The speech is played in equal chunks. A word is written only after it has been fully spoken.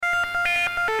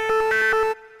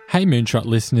Hey Moonshot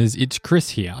listeners, it's Chris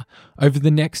here. Over the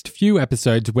next few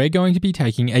episodes, we're going to be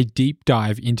taking a deep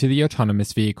dive into the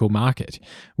autonomous vehicle market.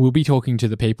 We'll be talking to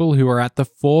the people who are at the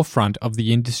forefront of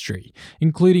the industry,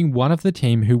 including one of the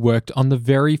team who worked on the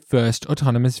very first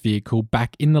autonomous vehicle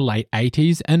back in the late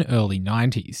 80s and early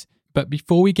 90s. But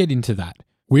before we get into that,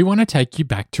 we want to take you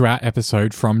back to our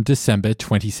episode from December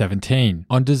 2017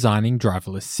 on designing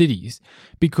driverless cities,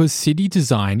 because city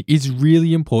design is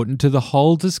really important to the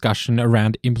whole discussion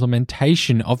around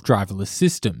implementation of driverless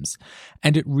systems,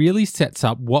 and it really sets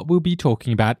up what we'll be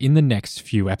talking about in the next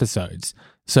few episodes.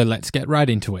 So let's get right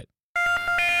into it.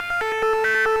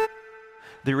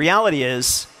 The reality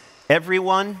is,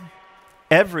 everyone,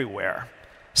 everywhere,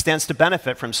 stands to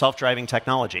benefit from self-driving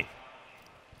technology.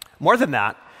 More than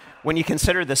that, when you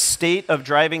consider the state of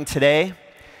driving today,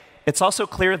 it's also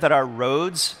clear that our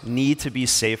roads need to be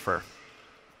safer.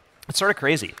 It's sort of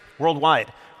crazy.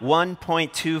 Worldwide,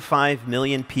 1.25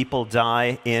 million people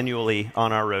die annually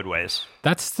on our roadways.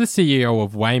 That's the CEO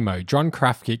of Waymo, John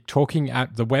Krafcik, talking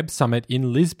at the Web Summit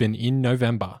in Lisbon in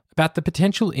November about the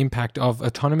potential impact of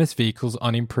autonomous vehicles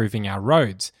on improving our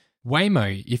roads.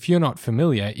 Waymo, if you're not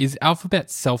familiar, is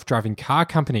Alphabet's self-driving car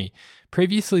company.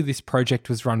 Previously, this project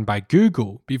was run by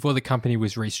Google before the company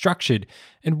was restructured,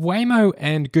 and Waymo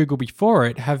and Google before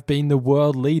it have been the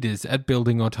world leaders at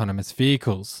building autonomous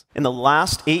vehicles. In the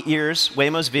last 8 years,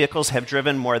 Waymo's vehicles have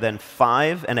driven more than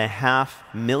 5.5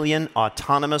 million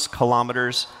autonomous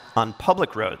kilometers on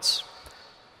public roads,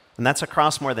 and that's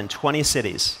across more than 20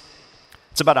 cities.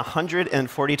 It's about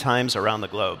 140 times around the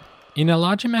globe. In a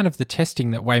large amount of the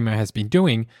testing that Waymo has been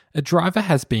doing, a driver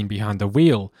has been behind the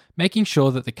wheel, making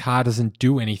sure that the car doesn't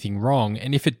do anything wrong,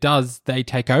 and if it does, they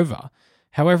take over.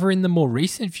 However, in the more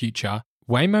recent future,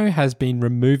 Waymo has been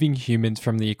removing humans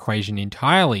from the equation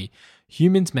entirely.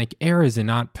 Humans make errors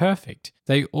and aren't perfect.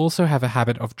 They also have a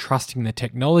habit of trusting the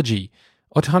technology.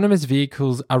 Autonomous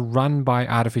vehicles are run by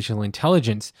artificial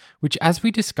intelligence, which, as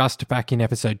we discussed back in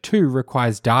episode 2,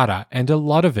 requires data, and a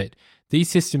lot of it. These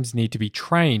systems need to be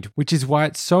trained, which is why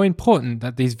it's so important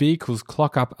that these vehicles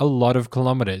clock up a lot of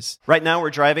kilometers. Right now,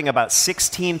 we're driving about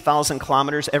 16,000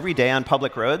 kilometers every day on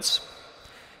public roads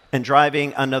and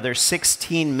driving another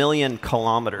 16 million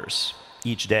kilometers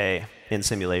each day in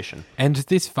simulation. And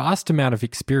this vast amount of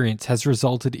experience has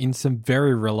resulted in some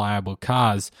very reliable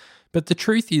cars. But the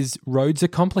truth is, roads are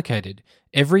complicated.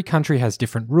 Every country has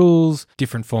different rules,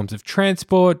 different forms of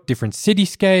transport, different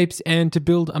cityscapes, and to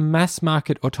build a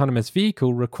mass-market autonomous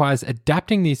vehicle requires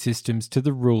adapting these systems to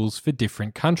the rules for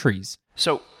different countries.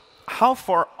 So, how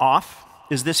far off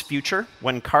is this future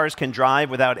when cars can drive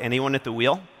without anyone at the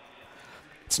wheel?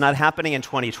 It's not happening in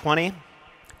 2020.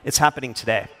 It's happening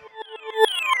today.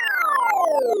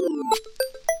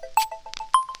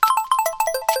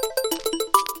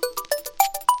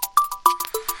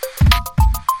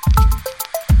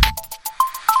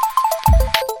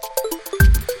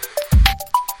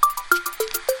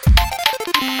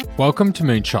 Welcome to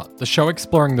Moonshot, the show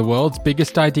exploring the world's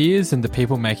biggest ideas and the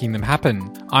people making them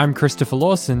happen. I'm Christopher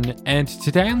Lawson, and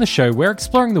today on the show we're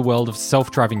exploring the world of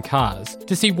self-driving cars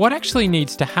to see what actually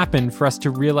needs to happen for us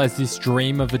to realize this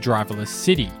dream of a driverless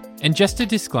city. And just a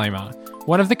disclaimer,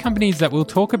 one of the companies that we'll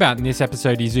talk about in this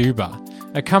episode is Uber,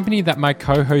 a company that my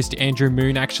co-host Andrew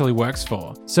Moon actually works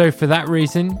for. So for that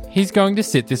reason, he's going to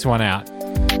sit this one out.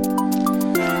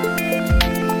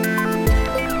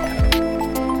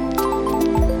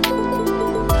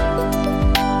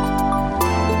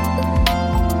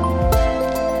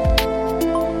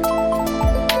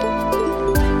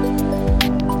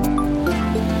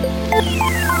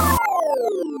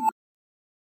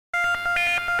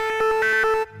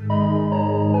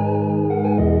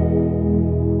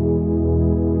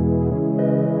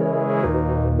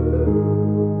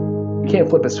 Can't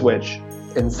flip a switch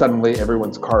and suddenly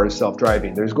everyone's car is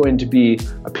self-driving. There's going to be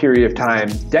a period of time,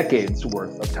 decades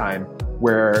worth of time,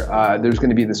 where there's going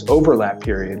to be this overlap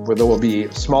period where there will be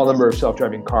a small number of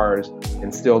self-driving cars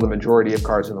and still the majority of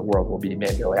cars in the world will be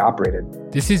manually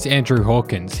operated. This is Andrew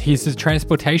Hawkins. He's the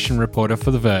transportation reporter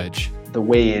for The Verge. The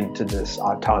way into this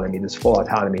autonomy, this full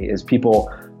autonomy, is people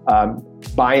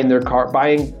buying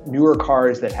newer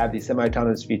cars that have these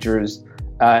semi-autonomous features,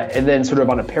 and then sort of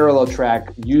on a parallel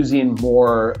track, using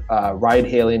more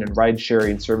ride-hailing and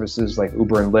ride-sharing services like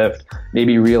Uber and Lyft,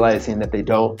 maybe realizing that they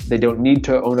don't need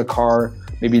to own a car.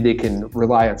 Maybe they can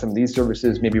rely on some of these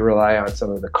services, maybe rely on some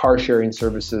of the car-sharing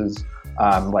services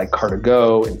like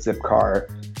Car2Go and Zipcar.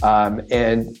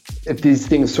 And if these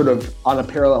things sort of on a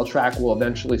parallel track will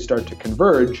eventually start to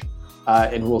converge,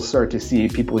 and we'll start to see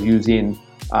people using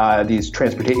these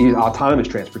autonomous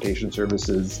transportation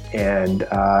services, and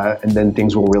then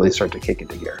things will really start to kick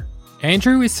into gear.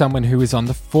 Andrew is someone who is on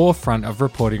the forefront of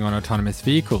reporting on autonomous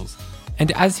vehicles.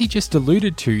 And as he just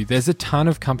alluded to, there's a ton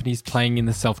of companies playing in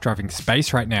the self-driving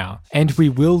space right now. And we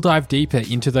will dive deeper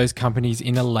into those companies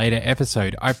in a later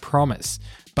episode, I promise.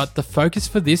 But the focus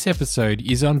for this episode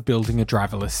is on building a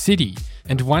driverless city.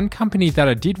 And one company that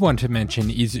I did want to mention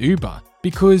is Uber.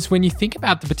 Because when you think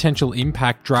about the potential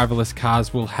impact driverless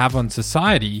cars will have on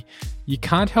society, you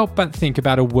can't help but think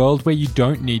about a world where you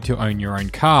don't need to own your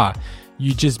own car.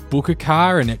 You just book a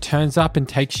car and it turns up and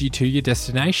takes you to your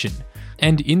destination.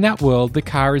 And in that world, the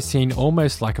car is seen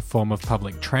almost like a form of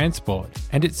public transport.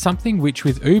 And it's something which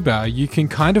with Uber, you can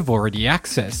kind of already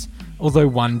access. Although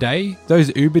one day,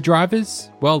 those Uber drivers,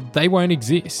 well, they won't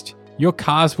exist. Your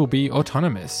cars will be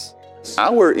autonomous.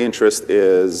 Our interest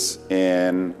is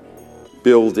in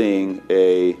building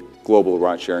a global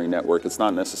ride-sharing network. It's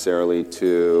not necessarily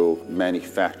to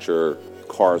manufacture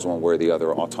cars one way or the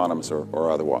other, autonomous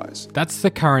or otherwise. That's the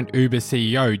current Uber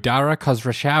CEO, Dara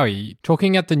Khosrowshahi,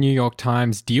 talking at the New York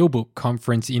Times DealBook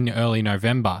conference in early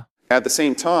November. At the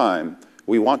same time,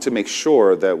 we want to make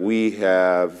sure that we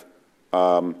have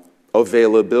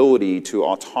availability to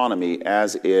autonomy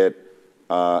as it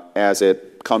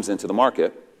comes into the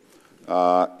market,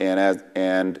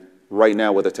 and right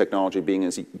now, with the technology being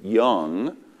as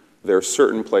young, there are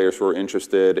certain players who are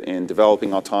interested in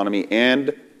developing autonomy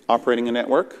and operating a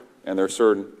network, and there are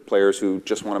certain players who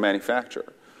just want to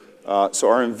manufacture. So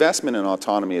our investment in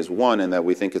autonomy is one, in that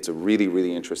we think it's a really,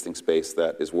 really interesting space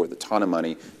that is worth a ton of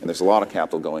money, and there's a lot of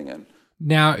capital going in.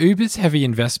 Now, Uber's heavy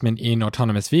investment in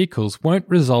autonomous vehicles won't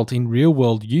result in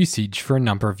real-world usage for a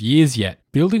number of years yet.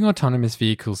 Building autonomous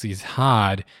vehicles is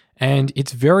hard, and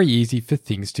it's very easy for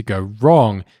things to go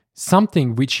wrong,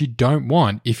 something which you don't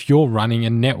want if you're running a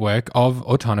network of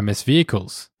autonomous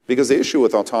vehicles. Because the issue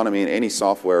with autonomy in any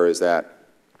software is that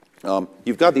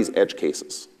you've got these edge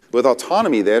cases. With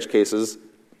autonomy, the edge cases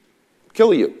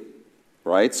kill you,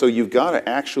 right? So you've got to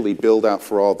actually build out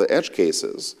for all the edge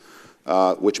cases,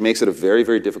 which makes it a very,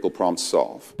 very difficult problem to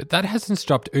solve. But that hasn't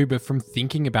stopped Uber from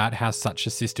thinking about how such a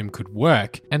system could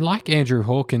work. And like Andrew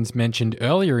Hawkins mentioned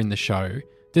earlier in the show,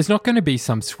 there's not going to be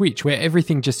some switch where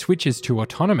everything just switches to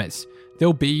autonomous.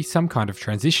 There'll be some kind of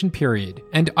transition period.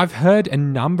 And I've heard a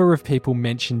number of people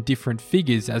mention different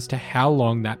figures as to how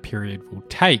long that period will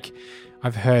take.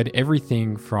 I've heard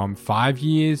everything from 5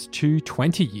 years to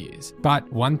 20 years.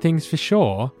 But one thing's for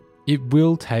sure, it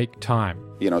will take time.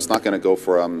 It's not going to go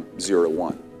from 0 to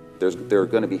 1. There are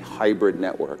going to be hybrid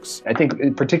networks. I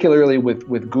think particularly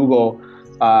with Google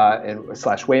and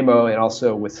 /Waymo, and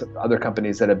also with other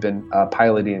companies that have been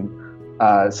piloting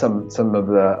some of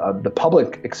the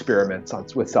public experiments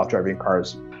with self-driving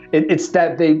cars. It's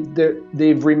that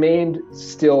they've remained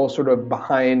still sort of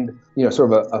behind,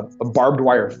 sort of a barbed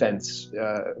wire fence,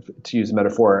 to use a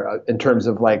metaphor, in terms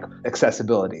of like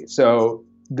accessibility. So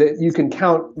that you can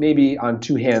count maybe on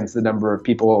two hands the number of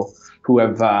people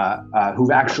who've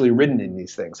actually ridden in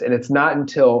these things. And it's not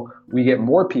until we get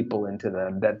more people into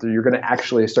them that you're going to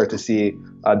actually start to see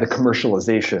the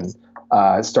commercialization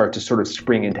start to sort of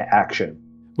spring into action.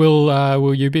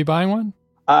 Will you be buying one?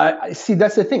 See,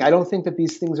 that's the thing. I don't think that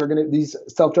these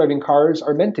self-driving cars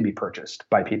are meant to be purchased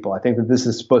by people. I think that this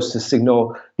is supposed to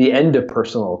signal the end of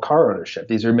personal car ownership.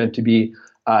 These are meant to be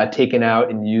taken out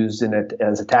and used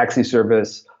as a taxi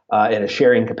service in a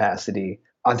sharing capacity.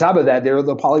 On top of that,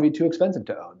 they'll probably be too expensive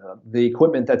to own. The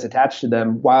equipment that's attached to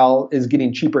them, while is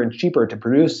getting cheaper and cheaper to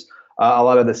produce, a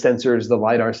lot of the sensors, the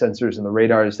LiDAR sensors and the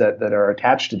radars that are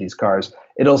attached to these cars,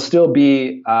 it'll still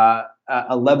be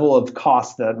a level of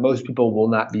cost that most people will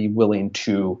not be willing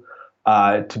to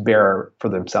bear for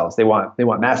themselves. They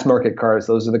want mass market cars.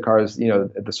 Those are the cars,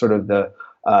 the sort of the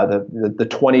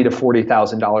 $20,000 to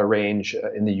 $40,000 range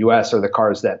in the U.S. are the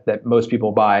cars that most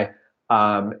people buy.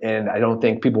 And I don't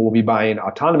think people will be buying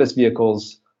autonomous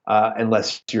vehicles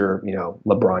unless you're,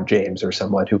 LeBron James or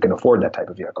someone who can afford that type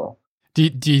of vehicle.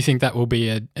 Do you think that will be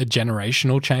a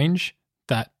generational change,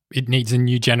 that it needs a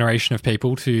new generation of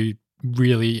people to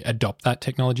really adopt that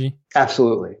technology?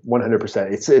 Absolutely,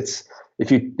 100%. It's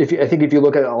if you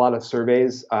look at a lot of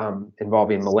surveys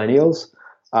involving millennials,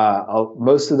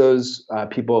 most of those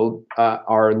people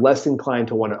are less inclined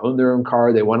to want to own their own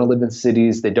car. They want to live in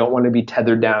cities. They don't want to be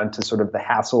tethered down to sort of the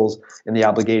hassles and the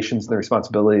obligations and the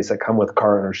responsibilities that come with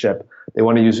car ownership. They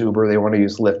want to use Uber. They want to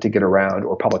use Lyft to get around,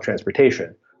 or public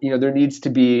transportation. There needs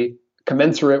to be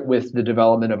commensurate with the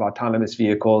development of autonomous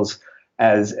vehicles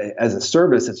as a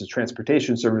service, as a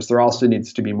transportation service. There also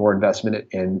needs to be more investment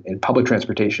in public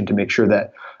transportation to make sure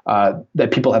that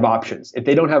people have options. If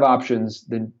they don't have options,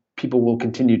 then people will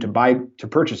continue to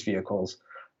purchase vehicles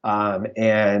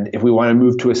And if we want to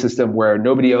move to a system where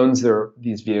nobody owns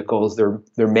these vehicles, they're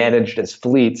managed as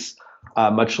fleets,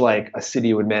 much like a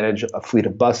city would manage a fleet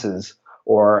of buses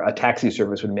or a taxi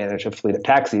service would manage a fleet of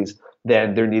taxis,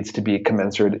 then there needs to be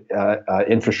commensurate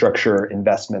infrastructure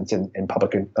investments in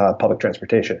public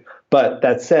transportation. But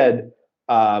that said,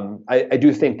 I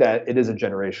do think that it is a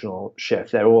generational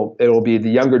shift. That it will be the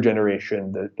younger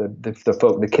generation,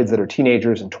 the kids that are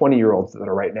teenagers and 20-year-olds that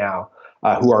are right now,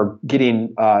 who are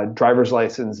getting driver's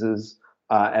licenses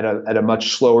at a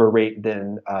much slower rate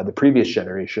than the previous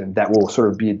generation, that will sort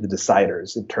of be the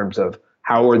deciders in terms of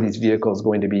how are these vehicles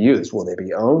going to be used? Will they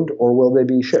be owned or will they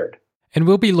be shared? And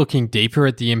we'll be looking deeper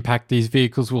at the impact these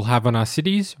vehicles will have on our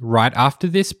cities right after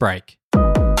this break.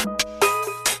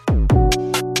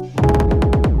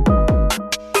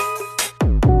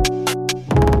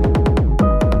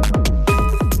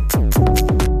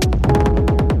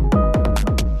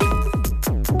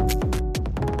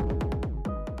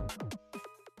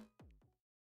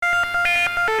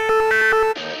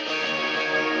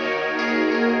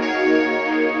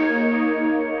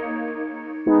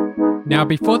 Now,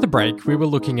 before the break, we were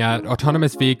looking at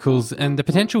autonomous vehicles and the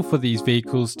potential for these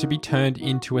vehicles to be turned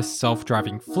into a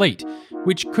self-driving fleet,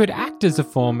 which could act as a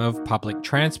form of public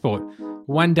transport.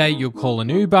 One day you'll call an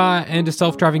Uber and a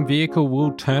self-driving vehicle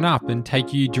will turn up and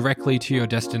take you directly to your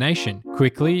destination,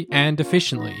 quickly and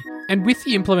efficiently. And with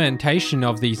the implementation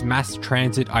of these mass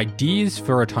transit ideas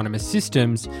for autonomous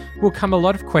systems will come a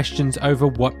lot of questions over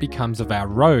what becomes of our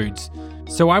roads.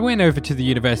 So I went over to the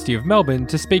University of Melbourne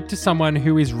to speak to someone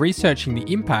who is researching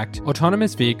the impact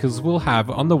autonomous vehicles will have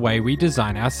on the way we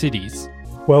design our cities.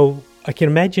 Well, I can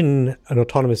imagine an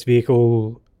autonomous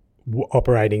vehicle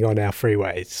operating on our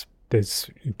freeways. There's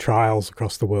trials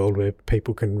across the world where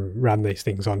people can run these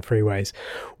things on freeways.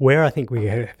 Where I think we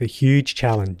have a huge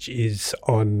challenge is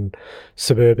on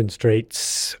suburban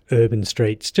streets, urban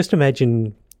streets. Just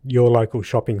imagine your local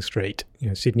shopping street,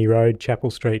 Sydney Road,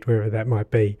 Chapel Street, wherever that might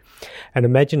be, and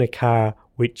imagine a car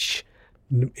which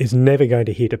is never going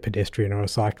to hit a pedestrian or a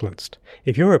cyclist.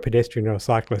 If you're a pedestrian or a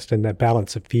cyclist and the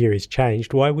balance of fear is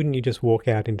changed, why wouldn't you just walk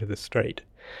out into the street?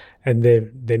 And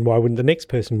then why wouldn't the next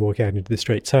person walk out into the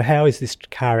street? So how is this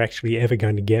car actually ever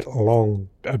going to get along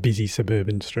a busy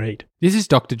suburban street? This is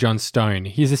Dr. John Stone.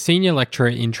 He's a senior lecturer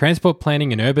in transport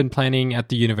planning and urban planning at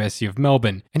the University of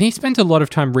Melbourne. And he spent a lot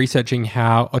of time researching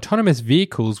how autonomous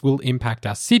vehicles will impact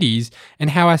our cities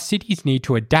and how our cities need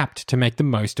to adapt to make the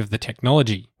most of the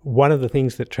technology. One of the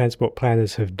things that transport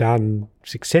planners have done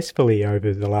successfully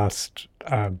over the last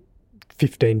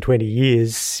 15, 20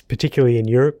 years, particularly in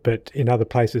Europe, but in other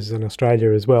places in Australia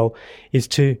as well, is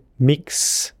to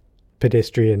mix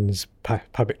pedestrians,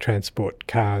 public transport,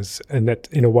 cars, and that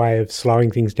in a way of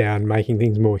slowing things down, making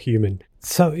things more human.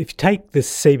 So if you take the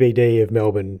CBD of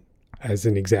Melbourne as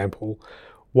an example,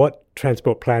 what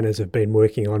transport planners have been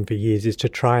working on for years is to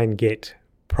try and get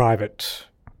private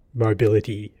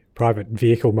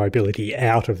vehicle mobility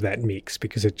out of that mix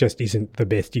because it just isn't the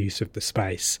best use of the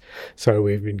space. So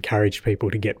we've encouraged people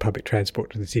to get public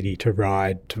transport to the city, to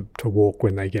ride, to walk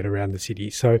when they get around the city.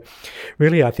 So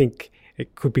really, I think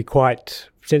it could be quite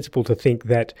sensible to think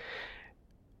that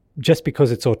just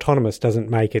because it's autonomous doesn't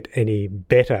make it any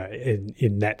better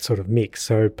in that sort of mix.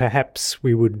 So perhaps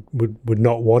we would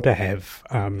not want to have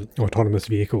autonomous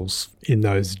vehicles in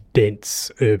those dense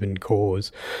urban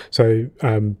cores. So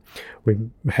we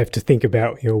have to think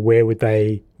about where would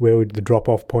the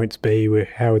drop-off points be?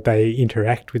 How would they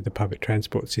interact with the public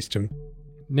transport system?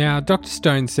 Now, Dr.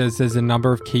 Stone says there's a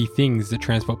number of key things that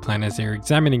transport planners are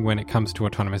examining when it comes to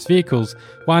autonomous vehicles.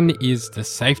 One is the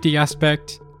safety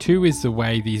aspect. Two is the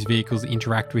way these vehicles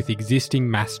interact with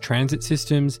existing mass transit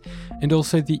systems, and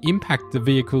also the impact the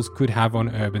vehicles could have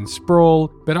on urban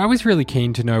sprawl. But I was really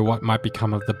keen to know what might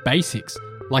become of the basics,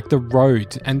 like the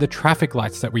roads and the traffic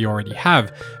lights that we already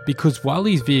have, because while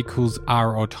these vehicles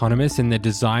are autonomous and they're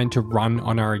designed to run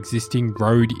on our existing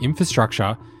road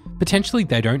infrastructure, potentially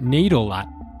they don't need all that.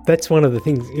 That's one of the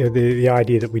things, the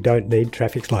idea that we don't need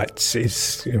traffic lights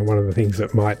is one of the things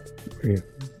that might,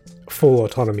 full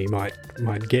autonomy might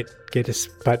get us.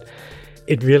 But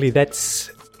it really,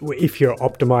 that's if you're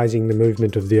optimizing the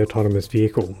movement of the autonomous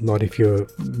vehicle, not if you're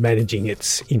managing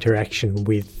its interaction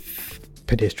with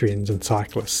pedestrians and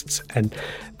cyclists. And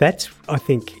that's, I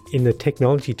think, in the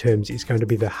technology terms, is going to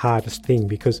be the hardest thing,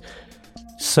 because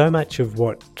so much of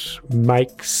what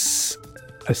makes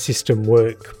a system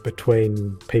work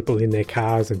between people in their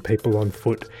cars and people on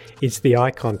foot is the eye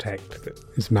contact that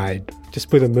is made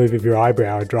just with a move of your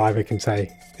eyebrow, a driver can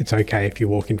say, it's okay if you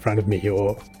walk in front of me,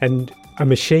 and a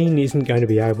machine isn't going to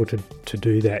be able to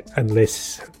do that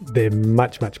unless they're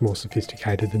much, much more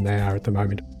sophisticated than they are at the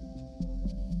moment.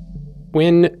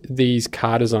 When these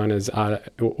car designers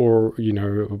or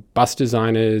bus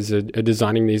designers are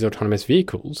designing these autonomous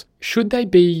vehicles, should they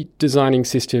be designing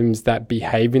systems that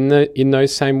behave in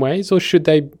those same ways, or should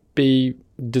they be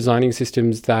designing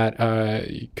systems that are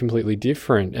completely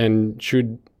different? And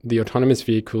should the autonomous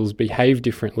vehicles behave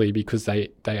differently because they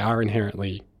are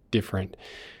inherently different?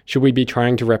 Should we be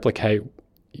trying to replicate,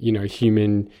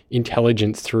 human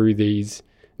intelligence through these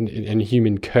and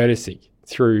human courtesy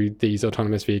through these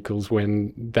autonomous vehicles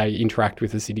when they interact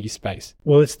with a city space?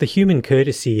 Well, it's the human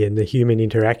courtesy and the human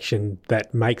interaction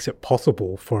that makes it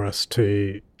possible for us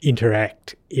to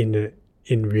interact in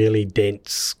really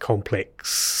dense,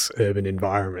 complex urban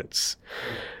environments.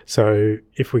 So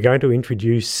if we're going to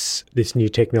introduce this new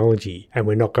technology and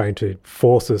we're not going to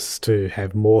force us to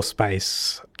have more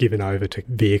space given over to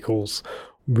vehicles,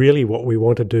 really what we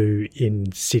want to do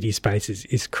in city spaces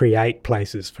is create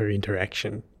places for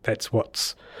interaction. That's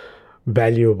what's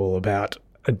valuable about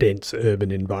a dense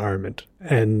urban environment.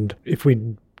 And if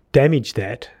we damage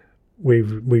that, we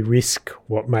risk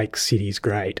what makes cities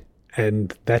great.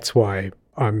 And that's why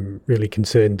I'm really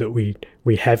concerned that we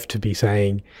have to be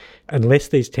saying, unless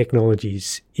these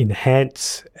technologies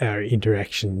enhance our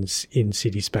interactions in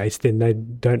city space, then they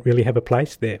don't really have a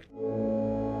place there.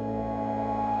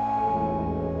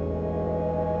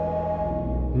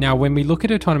 Now, when we look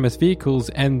at autonomous vehicles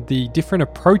and the different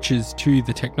approaches to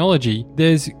the technology,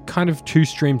 there's kind of two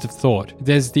streams of thought.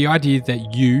 There's the idea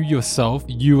that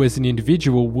you as an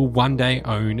individual, will one day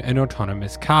own an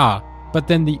autonomous car. But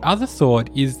then the other thought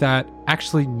is that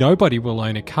actually nobody will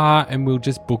own a car and we'll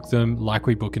just book them like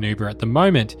we book an Uber at the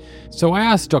moment. So I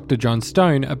asked Dr. John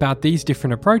Stone about these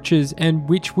different approaches and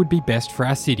which would be best for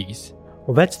our cities.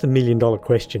 Well, that's the million-dollar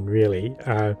question, really.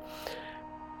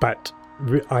 But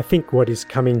I think what is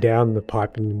coming down the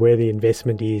pipe and where the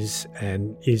investment is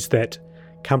that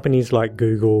companies like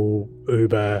Google,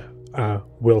 Uber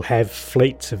will have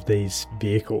fleets of these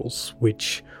vehicles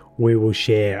which we will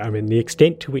share. I mean, the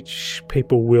extent to which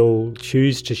people will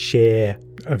choose to share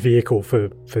a vehicle for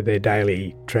their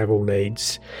daily travel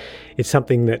needs is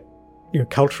something that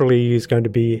culturally is going to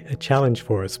be a challenge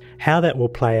for us. How that will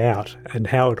play out and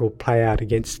how it will play out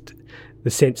against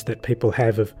the sense that people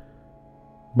have of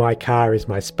my car is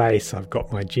my space, I've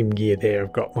got my gym gear there,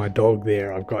 I've got my dog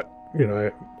there, I've got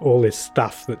all this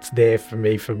stuff that's there for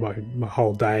me for my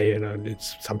whole day, and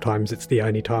sometimes it's the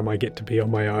only time I get to be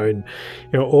on my own.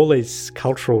 All these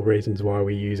cultural reasons why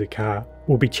we use a car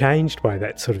will be changed by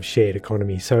that sort of shared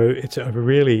economy. So it's a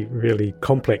really, really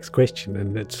complex question,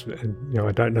 and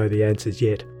I don't know the answers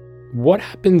yet. What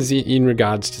happens in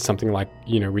regards to something like,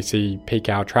 we see peak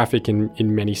hour traffic in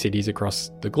many cities across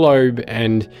the globe,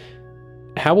 and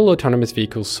how will autonomous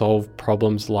vehicles solve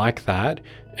problems like that?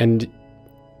 And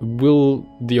will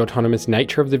the autonomous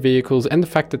nature of the vehicles and the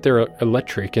fact that they're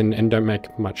electric and don't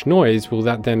make much noise, will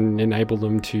that then enable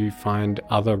them to find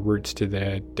other routes to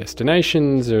their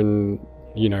destinations and,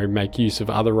 make use of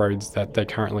other roads that they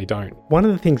currently don't? One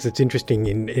of the things that's interesting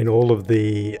in all of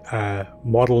the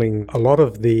modelling, a lot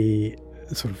of the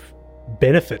sort of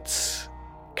benefits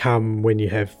come when you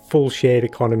have full shared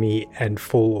economy and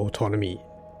full autonomy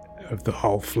of the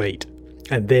whole fleet.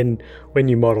 And then when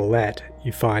you model that,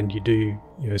 you find you do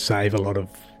save a lot of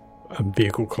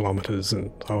vehicle kilometres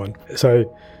and so on.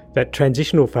 So that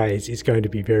transitional phase is going to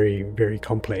be very, very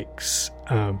complex.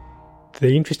 The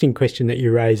interesting question that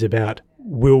you raise about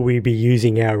will we be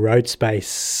using our road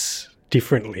space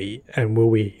differently, and will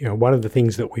we, one of the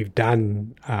things that we've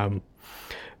done,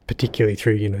 particularly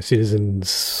through citizens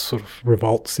sort of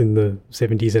revolts in the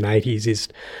 70s and 80s, is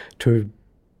to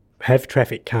have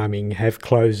traffic calming, have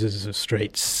closures of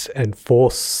streets, and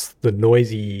force the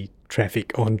noisy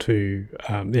traffic onto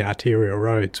the arterial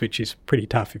roads, which is pretty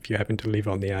tough if you happen to live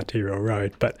on the arterial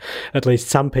road. But at least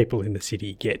some people in the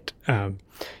city get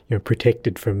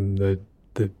protected from the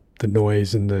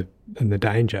noise and the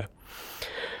danger.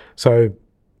 So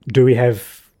do we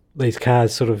have these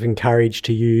cars sort of encouraged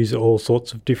to use all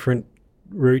sorts of different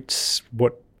routes?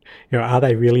 What are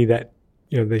they really that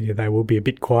they will be a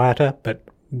bit quieter, but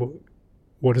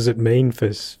what does it mean for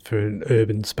an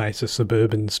urban space, a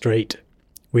suburban street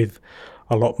with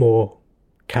a lot more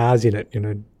cars in it?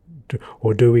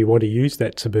 Or do we want to use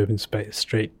that suburban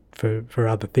street for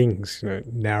other things?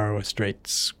 Narrower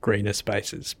streets, greener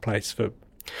spaces, place for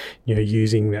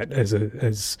using that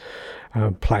as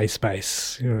play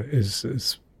space.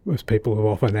 As as people have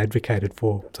often advocated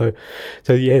for. So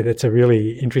yeah, that's a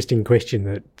really interesting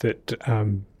question.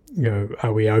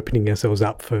 Are we opening ourselves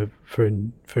up for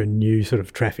new sort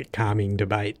of traffic calming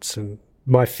debates? And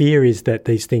my fear is that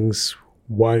these things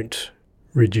won't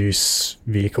reduce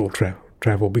vehicle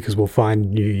travel because we'll find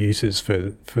new uses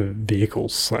for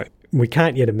vehicles. So we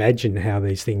can't yet imagine how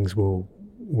these things will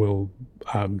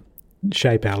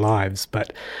shape our lives,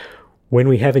 but when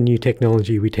we have a new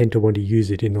technology, we tend to want to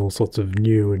use it in all sorts of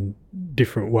new and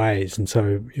different ways. And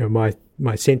so,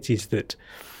 my sense is that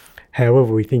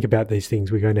however we think about these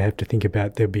things, we're going to have to think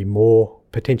about there'll be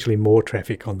potentially more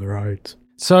traffic on the roads.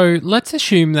 So let's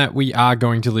assume that we are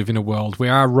going to live in a world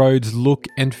where our roads look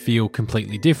and feel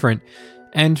completely different,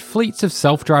 and fleets of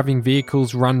self-driving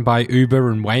vehicles run by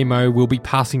Uber and Waymo will be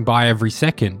passing by every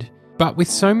second. But with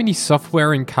so many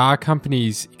software and car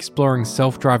companies exploring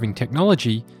self-driving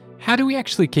technology, how do we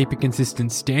actually keep a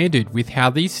consistent standard with how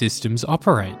these systems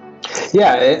operate?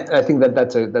 Yeah, I think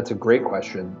that's a great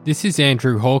question. This is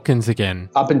Andrew Hawkins again.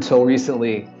 Up until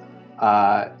recently,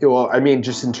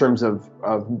 just in terms of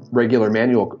regular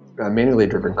manually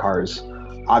driven cars,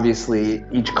 obviously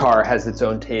each car has its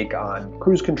own take on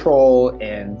cruise control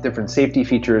and different safety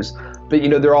features. But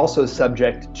they're also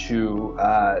subject to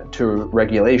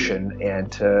regulation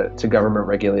and to government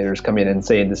regulators coming in and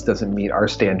saying this doesn't meet our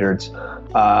standards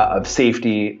of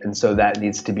safety, and so that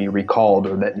needs to be recalled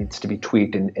or that needs to be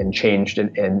tweaked and changed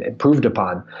and improved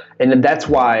upon. And then that's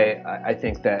why I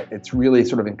think that it's really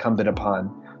sort of incumbent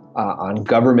upon on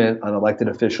government, on elected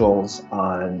officials,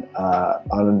 on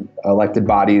elected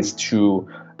bodies to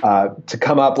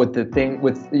come up with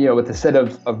with a set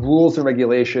of rules and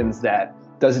regulations that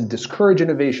doesn't discourage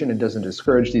innovation and doesn't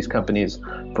discourage these companies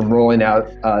from rolling out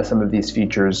some of these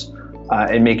features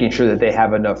and making sure that they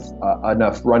have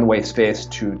enough runway space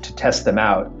to test them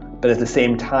out, but at the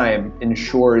same time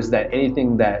ensures that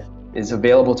anything that is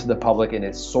available to the public and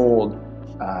is sold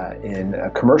in a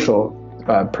commercial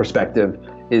perspective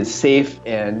is safe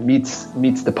and meets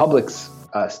the public's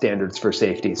standards for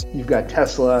safety. You've got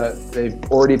Tesla, they've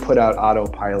already put out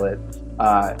autopilot.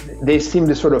 They seem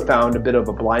to sort of found a bit of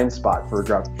a blind spot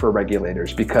for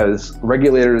regulators because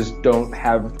regulators don't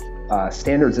have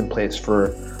standards in place for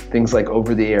things like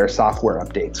over-the-air software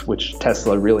updates, which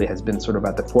Tesla really has been sort of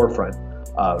at the forefront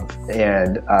of.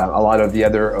 And a lot of the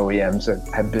other OEMs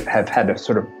have had to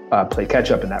sort of play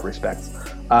catch-up in that respect.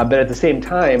 But at the same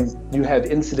time, you have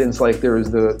incidents like there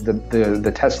was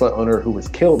the Tesla owner who was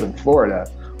killed in Florida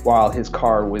while his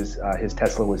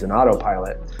Tesla was in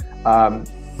autopilot.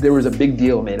 There was a big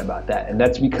deal made about that, and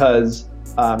that's because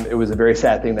it was a very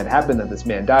sad thing that happened that this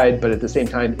man died, but at the same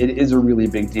time, it is a really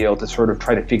big deal to sort of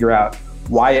try to figure out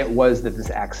why it was that this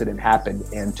accident happened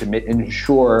and to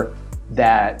ensure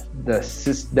that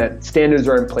that standards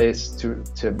are in place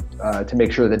to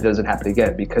make sure that it doesn't happen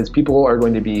again, because people are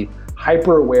going to be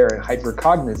hyper aware and hyper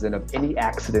cognizant of any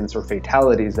accidents or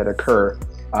fatalities that occur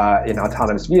in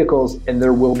autonomous vehicles, and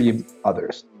there will be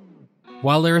others.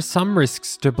 While there are some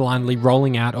risks to blindly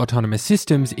rolling out autonomous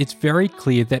systems, it's very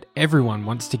clear that everyone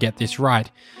wants to get this right,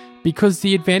 because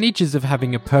the advantages of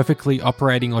having a perfectly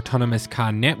operating autonomous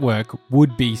car network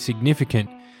would be significant.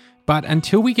 But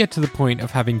until we get to the point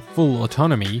of having full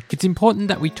autonomy, it's important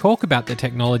that we talk about the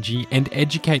technology and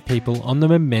educate people on the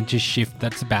momentous shift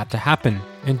that's about to happen.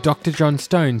 And Dr. John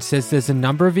Stone says there's a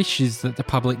number of issues that the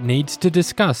public needs to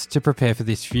discuss to prepare for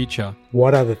this future.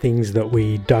 What are the things that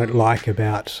we don't like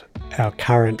about our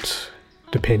current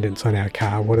dependence on our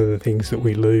car? What are the things that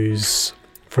we lose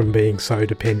from being so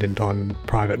dependent on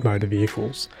private motor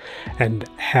vehicles? And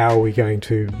how are we going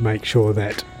to make sure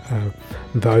that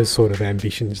those sort of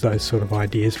ambitions, those sort of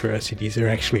ideas for our cities are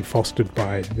actually fostered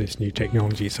by this new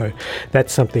technology? So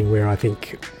that's something where I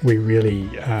think we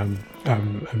really are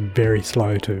very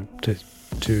slow to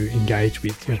engage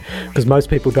with, because most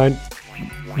people don't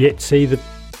yet see the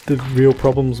real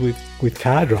problems with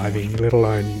car driving, let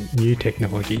alone new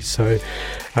technologies. So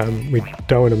we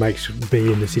don't want to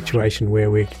be in the situation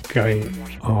where we're going,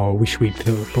 oh, wish we'd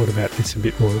thought about this a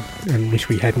bit more, and wish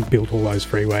we hadn't built all those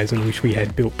freeways, and wish we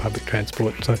had built public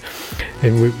transport. So,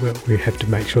 and we have to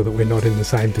make sure that we're not in the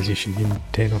same position in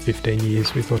 10 or 15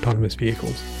 years with autonomous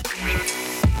vehicles.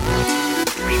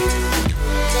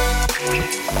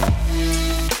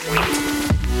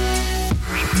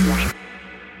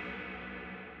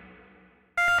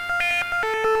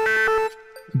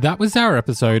 That was our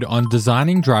episode on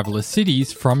designing driverless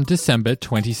cities from December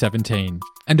 2017.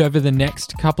 And over the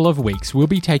next couple of weeks, we'll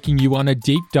be taking you on a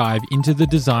deep dive into the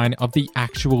design of the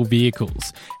actual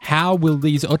vehicles. How will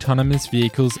these autonomous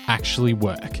vehicles actually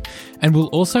work? And we'll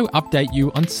also update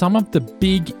you on some of the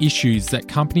big issues that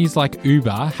companies like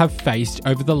Uber have faced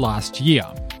over the last year.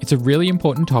 It's a really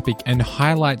important topic and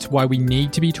highlights why we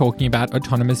need to be talking about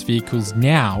autonomous vehicles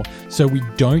now so we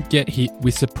don't get hit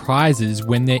with surprises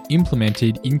when they're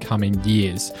implemented in coming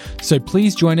years. So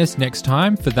please join us next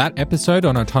time for that episode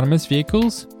on autonomous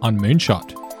vehicles on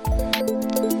Moonshot.